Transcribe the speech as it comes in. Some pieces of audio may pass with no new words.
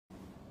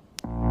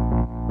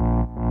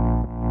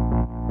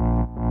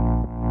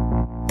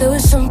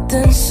there's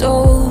something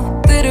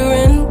so bitter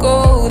and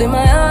gold in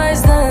my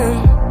eyes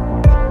then,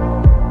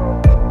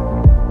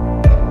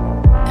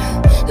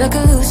 like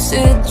a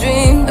lucid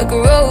dream, like a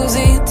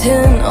rosy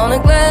tin on a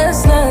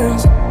glass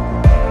lens.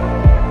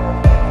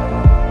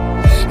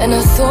 And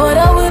I thought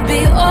I would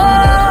be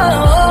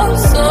oh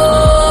so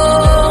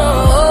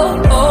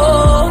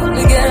old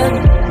again.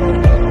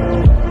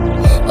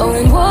 Oh,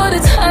 and what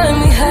a time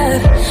we had.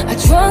 I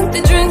drank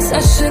the drinks, I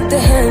shook the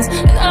hands,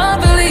 and I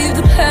believed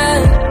the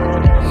plan.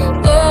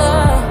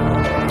 Oh,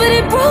 but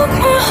it broke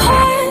my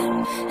heart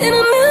in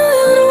a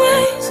million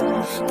ways.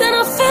 Then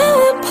I fell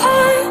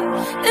apart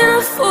in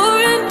a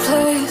foreign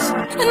place,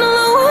 and all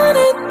I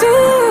wanna do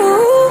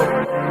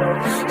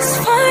is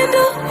find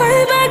a way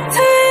back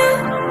to you.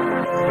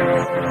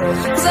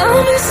 'Cause I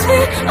miss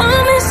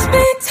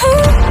me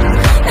too.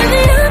 And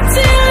the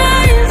empty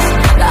lights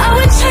that I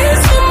would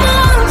chase for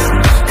miles.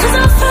 'Cause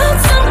I found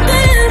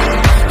something,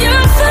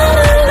 yeah, I felt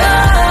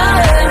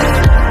alive.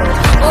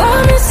 Oh,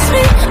 I miss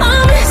me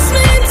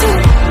too.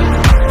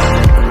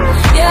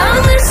 Yeah, I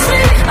miss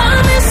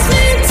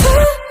me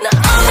too. Now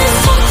I miss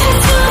walking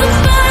to the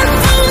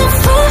bathroom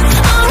floor.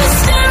 I miss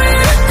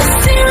staring at the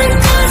ceiling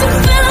 'cause it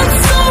felt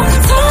so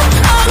tall.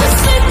 I miss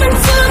sleeping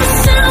to the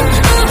sound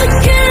of the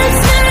kids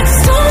next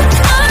door.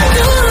 I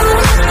do.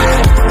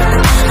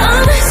 I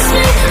miss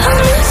me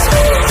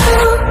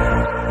too.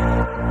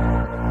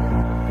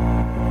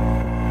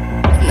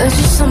 There's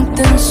just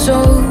something so